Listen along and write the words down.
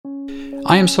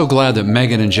I am so glad that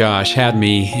Megan and Josh had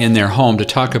me in their home to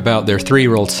talk about their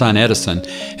 3-year-old son Edison,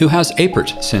 who has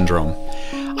Apert syndrome.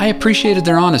 I appreciated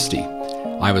their honesty.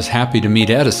 I was happy to meet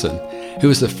Edison, who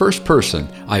is the first person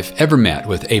I've ever met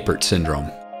with Apert syndrome.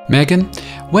 Megan,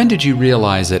 when did you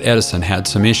realize that Edison had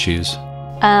some issues?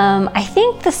 I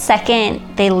think the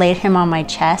second they laid him on my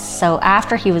chest, so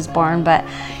after he was born, but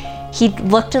he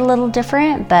looked a little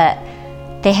different, but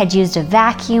they had used a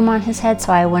vacuum on his head,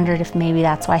 so I wondered if maybe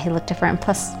that's why he looked different.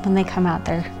 Plus, when they come out,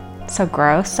 they're so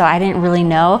gross, so I didn't really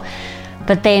know.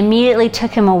 But they immediately took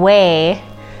him away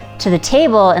to the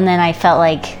table, and then I felt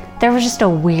like there was just a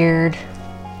weird,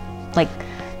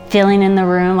 feeling in the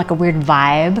room, like a weird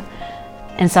vibe.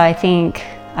 And so I think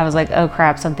I was like, oh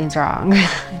crap, something's wrong.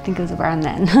 I think it was around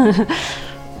then.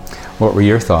 What were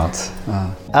your thoughts?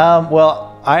 Well,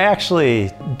 I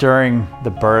actually, during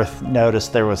the birth,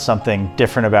 noticed there was something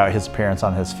different about his appearance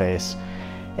on his face.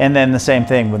 And then the same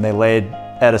thing, when they laid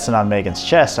Edison on Megan's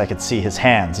chest, I could see his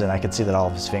hands and I could see that all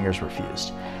of his fingers were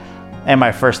fused. And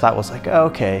my first thought was like, oh,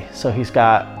 okay, so he's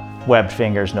got webbed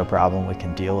fingers, no problem, we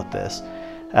can deal with this.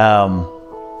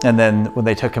 And then when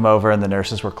they took him over and the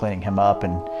nurses were cleaning him up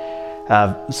and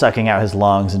sucking out his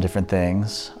lungs and different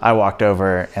things, I walked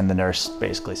over and the nurse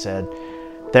basically said,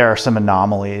 there are some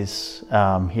anomalies.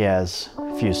 He has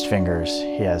fused fingers,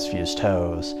 he has fused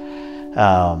toes,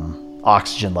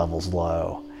 oxygen levels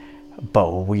low,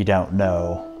 but we don't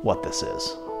know what this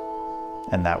is.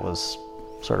 And that was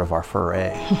sort of our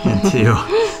foray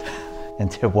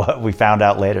into what we found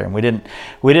out later. And we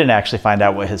didn't actually find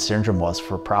out what his syndrome was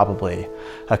for probably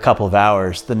a couple of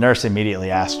hours. The nurse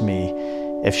immediately asked me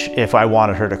if I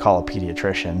wanted her to call a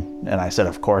pediatrician. And I said,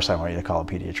 of course I want you to call a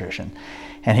pediatrician.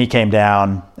 And he came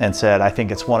down and said, I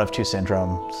think it's one of two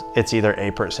syndromes. It's either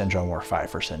Apert syndrome or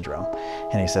Pfeiffer syndrome.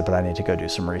 And he said, but I need to go do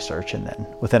some research. And then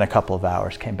within a couple of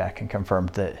hours came back and confirmed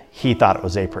that he thought it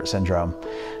was Apert syndrome.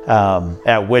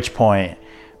 At which point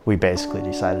we basically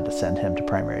decided to send him to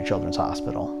Primary Children's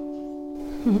Hospital.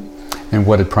 And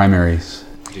what did primaries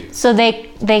do? So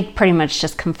they pretty much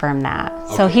just confirmed that.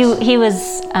 Okay. So he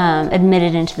was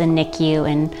admitted into the NICU,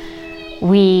 and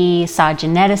we saw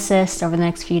geneticists over the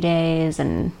next few days,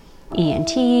 and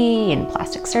ENT and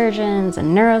plastic surgeons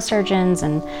and neurosurgeons,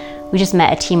 and we just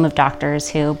met a team of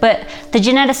doctors but the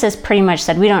geneticist pretty much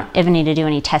said we don't even need to do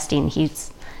any testing.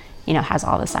 He's, has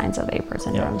all the signs of Apert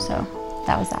syndrome. Yeah. So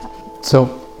that was that. So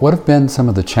what have been some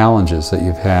of the challenges that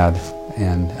you've had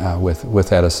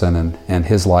with Edison and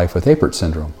his life with Apert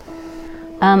syndrome?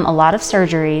 A lot of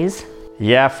surgeries.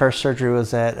 Yeah, first surgery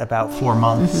was at about 4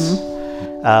 months.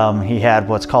 Mm-hmm. He had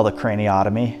what's called a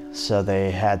craniotomy. So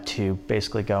they had to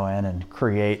basically go in and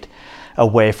create a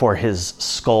way for his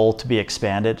skull to be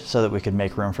expanded so that we could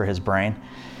make room for his brain.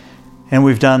 And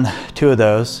we've done 2 of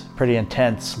those, pretty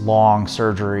intense, long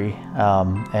surgery.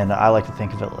 And I like to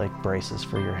think of it like braces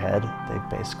for your head.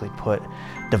 They basically put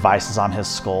devices on his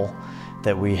skull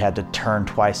that we had to turn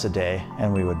twice a day,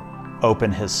 and we would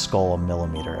open his skull 1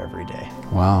 millimeter every day.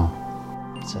 Wow.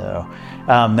 So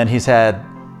then he's had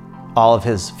all of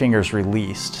his fingers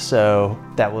released. So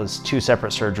that was 2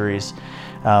 separate surgeries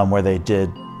where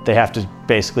they have to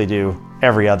basically do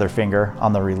every other finger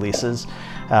on the releases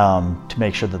to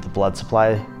make sure that the blood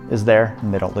supply is there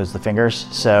and they don't lose the fingers.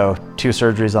 So 2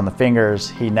 surgeries on the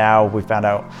fingers. We found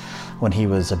out when he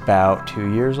was about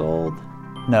 2 years old,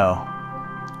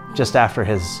 just after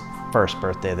his first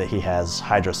birthday, that he has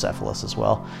hydrocephalus as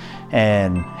well,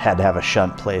 and had to have a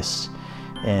shunt placed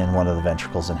in one of the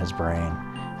ventricles in his brain.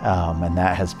 And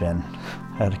that has been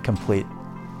a complete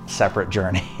separate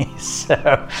journey.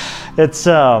 So it's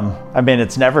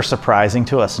it's never surprising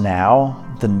to us now.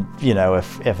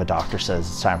 If a doctor says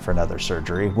it's time for another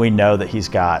surgery, we know that he's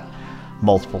got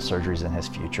multiple surgeries in his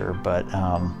future. But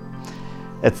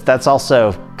that's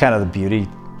also kind of the beauty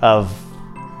of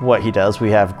what he does.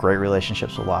 We have great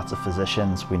relationships with lots of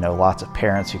physicians. We know lots of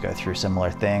parents who go through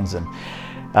similar things, and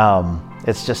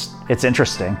it's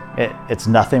interesting. It's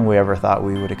nothing we ever thought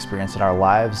we would experience in our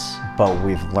lives, but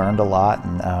we've learned a lot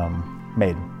and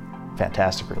made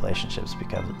fantastic relationships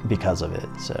because of it.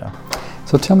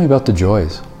 So tell me about the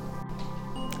joys.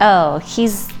 Oh,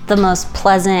 he's the most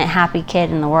pleasant, happy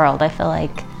kid in the world. I feel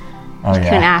like you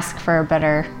couldn't ask for a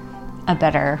better,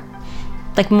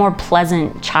 more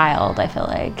pleasant child, I feel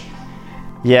like.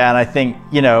 Yeah, and I think,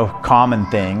 common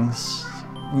things.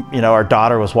 Our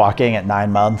daughter was walking at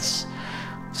 9 months,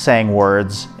 saying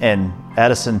words, and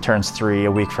Edison turns 3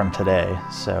 a week from today,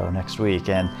 so next week.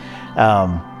 And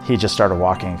he just started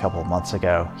walking a couple of months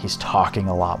ago. He's talking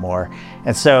a lot more.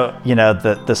 And so,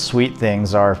 the sweet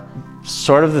things are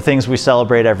sort of the things we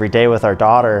celebrate every day with our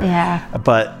daughter. Yeah.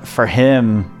 But for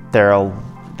him,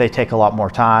 they they take a lot more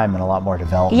time and a lot more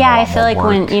development. Yeah, I feel like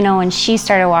when she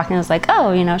started walking, it was like,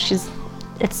 oh,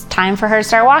 it's time for her to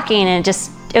start walking, and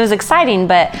it was exciting.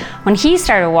 But when he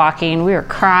started walking, we were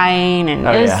crying, and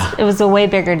it was a way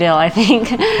bigger deal, I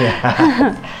think.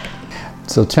 Yeah.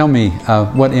 So tell me,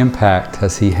 what impact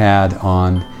has he had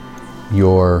on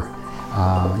your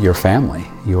family,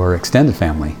 your extended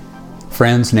family,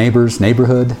 friends, neighbors,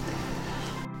 neighborhood?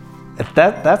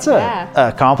 That's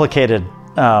a complicated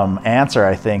answer,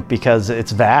 I think, because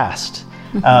it's vast.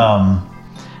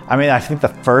 I mean, I think the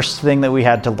first thing that we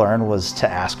had to learn was to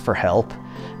ask for help.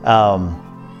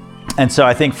 And so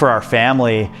I think for our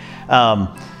family,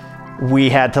 we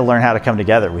had to learn how to come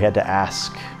together. We had to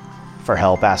ask for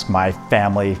help, ask my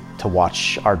family to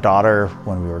watch our daughter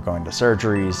when we were going to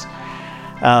surgeries.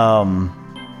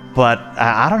 But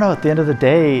I don't know, at the end of the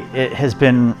day, it has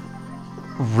been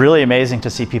really amazing to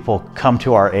see people come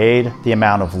to our aid, the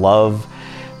amount of love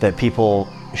that people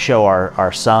show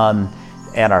our son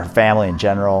and our family in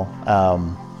general.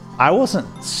 I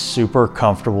wasn't super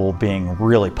comfortable being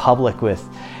really public with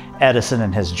Edison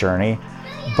and his journey,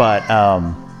 but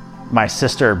my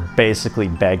sister basically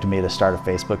begged me to start a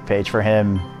Facebook page for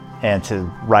him and to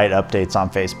write updates on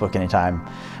Facebook anytime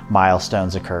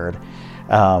milestones occurred.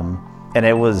 And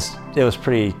it was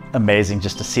pretty amazing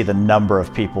just to see the number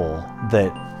of people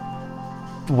that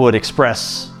would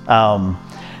express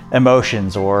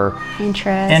emotions or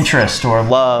interest or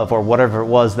love or whatever it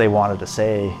was they wanted to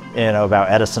say,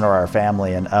 about Edison or our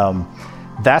family. And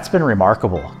that's been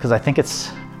remarkable, because I think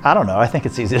it's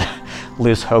easy to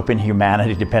lose hope in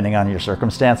humanity depending on your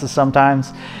circumstances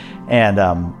sometimes. And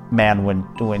man,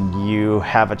 when you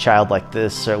have a child like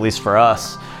this, or at least for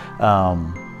us,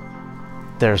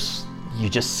 you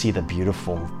just see the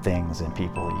beautiful things in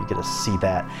people. You get to see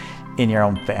that in your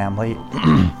own family,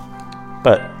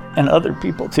 and other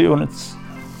people too. And it's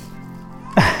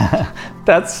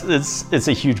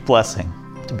a huge blessing,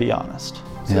 to be honest.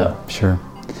 Yeah, sure.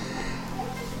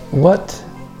 What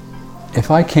if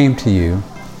I came to you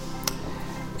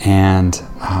and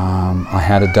I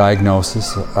had a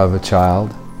diagnosis of a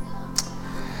child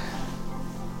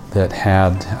that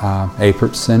had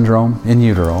Apert syndrome in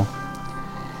utero,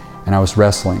 and I was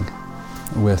wrestling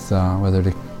with whether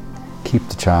to keep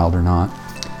the child or not?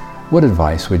 What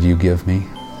advice would you give me?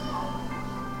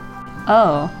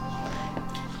 Oh,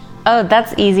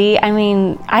 that's easy. I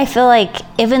mean, I feel like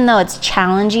even though it's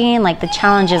challenging, like the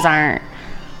challenges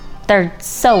they're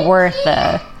so worth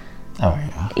the. Oh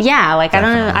yeah. Yeah, like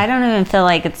Definitely. I don't even feel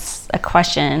like it's a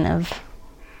question of,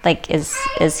 like, is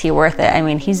he worth it? I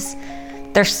mean, he's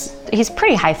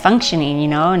pretty high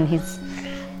functioning, and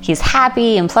he's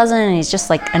happy and pleasant, and he's just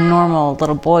like a normal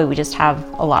little boy. We just have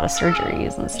a lot of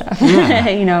surgeries and stuff,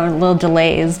 Yeah. Little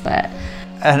delays, but.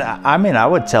 And I mean, I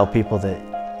would tell people that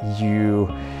you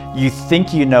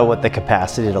think you know what the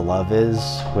capacity to love is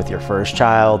with your first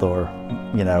child, or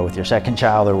with your second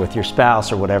child, or with your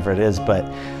spouse, or whatever it is. But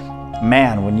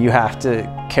man, when you have to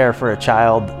care for a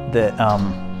child that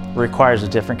requires a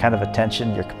different kind of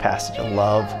attention, your capacity to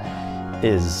love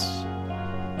is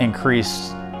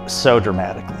increased so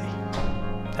dramatically.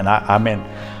 And I mean,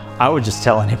 I would just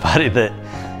tell anybody that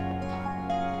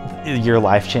your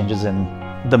life changes in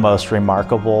the most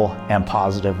remarkable and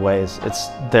positive ways.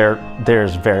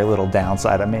 There's very little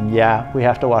downside. I mean, yeah, we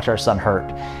have to watch our son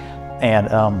hurt, and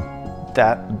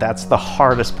that's the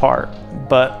hardest part.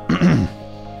 But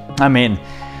I mean,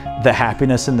 the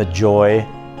happiness and the joy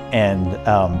and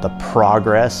the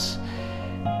progress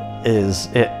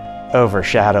it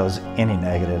overshadows any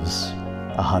negatives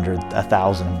 100,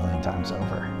 1,000, 1,000,000 times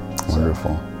over.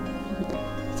 Wonderful.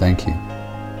 Thank you.